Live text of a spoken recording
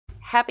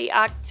Happy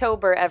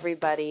October,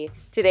 everybody!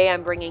 Today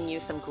I'm bringing you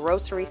some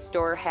grocery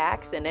store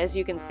hacks, and as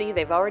you can see,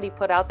 they've already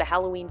put out the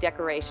Halloween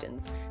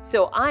decorations.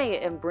 So I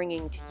am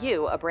bringing to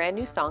you a brand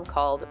new song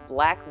called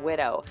Black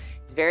Widow.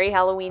 It's very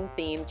Halloween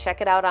themed.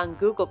 Check it out on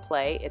Google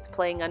Play. It's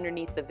playing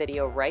underneath the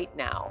video right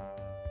now.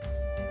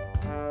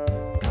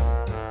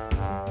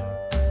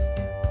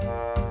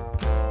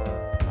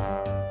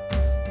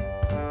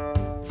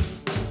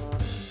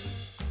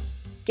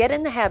 Get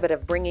in the habit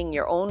of bringing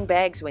your own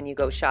bags when you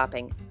go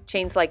shopping.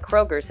 Chains like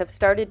Kroger's have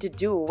started to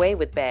do away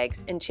with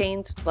bags, and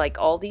chains like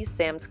Aldi's,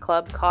 Sam's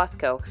Club,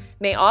 Costco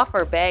may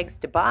offer bags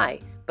to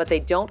buy, but they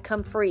don't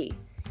come free.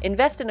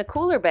 Invest in a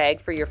cooler bag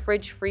for your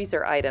fridge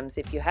freezer items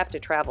if you have to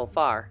travel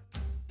far.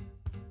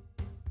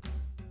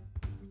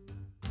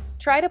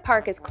 Try to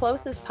park as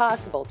close as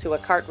possible to a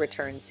cart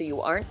return so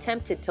you aren't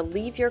tempted to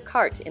leave your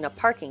cart in a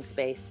parking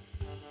space.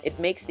 It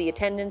makes the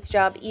attendant's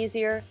job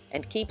easier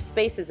and keeps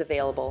spaces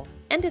available,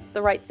 and it's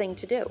the right thing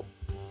to do.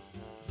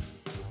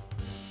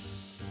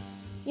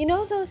 You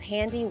know those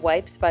handy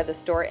wipes by the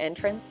store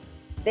entrance?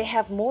 They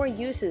have more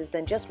uses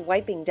than just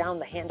wiping down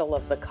the handle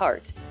of the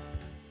cart.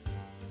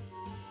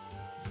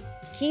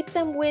 Keep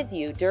them with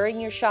you during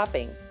your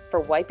shopping for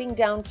wiping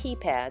down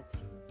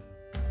keypads,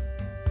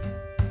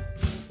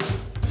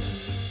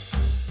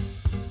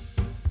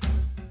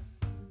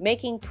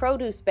 making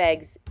produce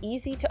bags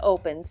easy to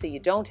open so you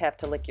don't have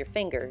to lick your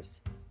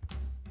fingers,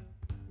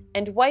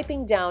 and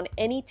wiping down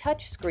any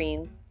touch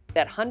screen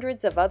that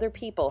hundreds of other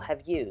people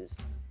have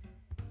used.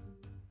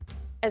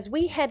 As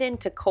we head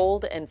into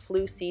cold and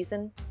flu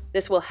season,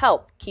 this will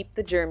help keep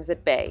the germs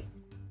at bay.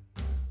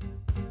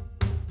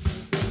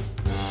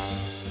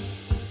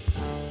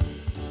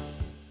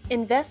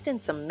 Invest in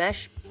some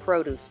mesh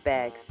produce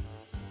bags.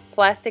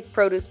 Plastic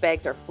produce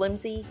bags are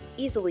flimsy,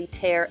 easily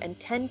tear, and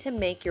tend to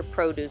make your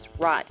produce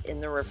rot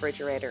in the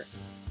refrigerator.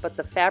 But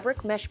the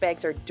fabric mesh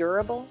bags are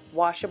durable,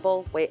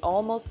 washable, weigh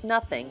almost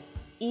nothing,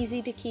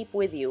 easy to keep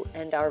with you,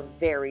 and are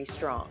very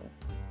strong.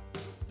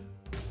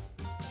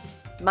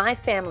 My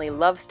family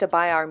loves to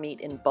buy our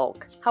meat in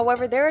bulk.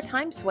 However, there are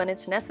times when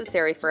it's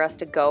necessary for us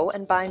to go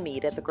and buy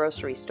meat at the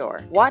grocery store.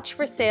 Watch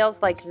for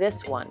sales like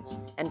this one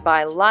and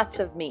buy lots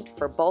of meat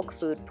for bulk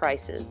food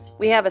prices.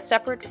 We have a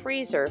separate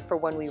freezer for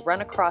when we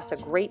run across a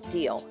great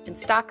deal, and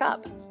stock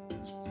up.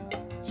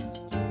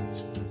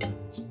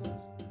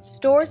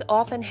 Stores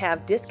often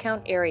have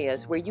discount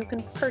areas where you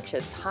can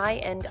purchase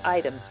high-end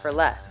items for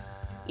less.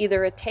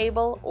 Either a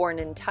table or an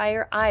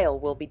entire aisle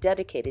will be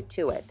dedicated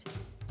to it.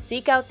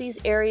 Seek out these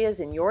areas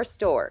in your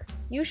store.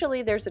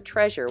 Usually there's a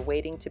treasure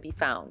waiting to be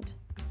found.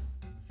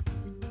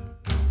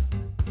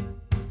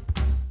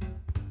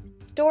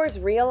 Stores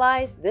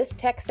realize this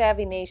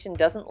tech-savvy nation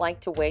doesn't like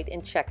to wait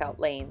in checkout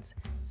lanes,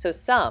 so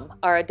some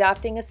are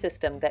adopting a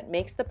system that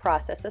makes the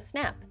process a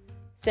snap.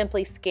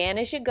 Simply scan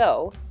as you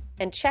go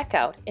and check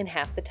out in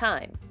half the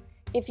time.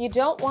 If you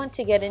don't want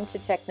to get into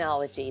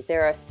technology,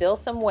 there are still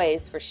some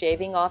ways for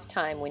shaving off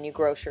time when you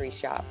grocery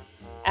shop.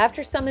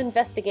 After some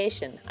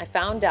investigation, I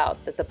found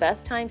out that the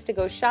best times to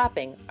go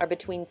shopping are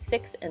between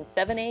 6 and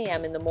 7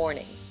 a.m. in the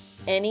morning,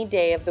 any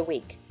day of the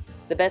week.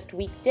 The best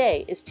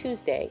weekday is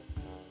Tuesday.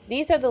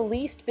 These are the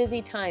least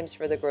busy times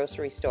for the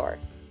grocery store.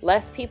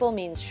 Less people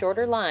means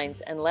shorter lines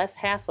and less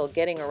hassle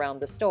getting around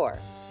the store.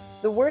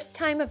 The worst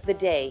time of the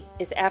day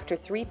is after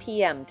 3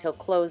 p.m. till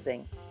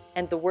closing,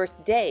 and the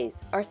worst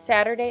days are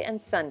Saturday and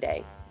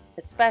Sunday,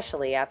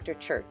 especially after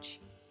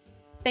church.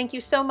 Thank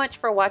you so much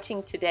for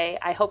watching today.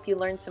 I hope you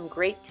learned some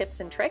great tips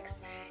and tricks.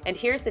 And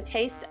here's a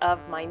taste of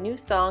my new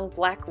song,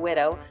 Black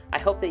Widow. I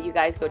hope that you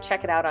guys go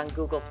check it out on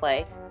Google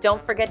Play. Don't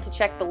forget to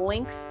check the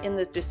links in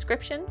the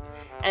description.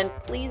 And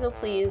please, oh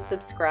please,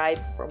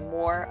 subscribe for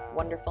more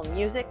wonderful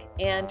music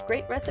and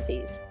great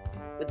recipes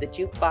with the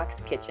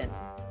Jukebox Kitchen.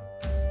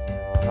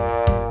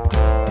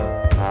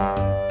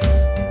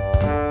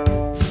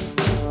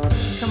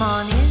 Come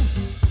on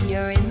in,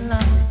 you're in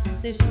luck.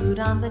 There's food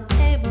on the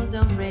table,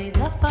 don't raise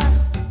a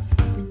fuss.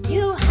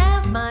 You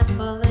have my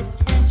full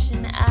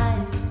attention,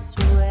 I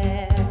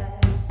swear.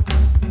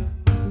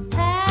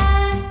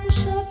 Pass the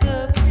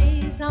sugar,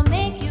 please. I'll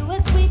make you a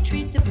sweet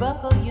treat to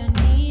buckle your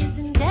knees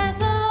and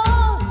dazzle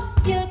all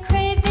your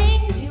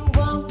cravings. You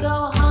won't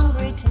go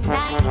hungry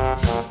tonight.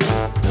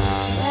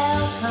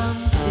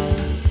 Welcome to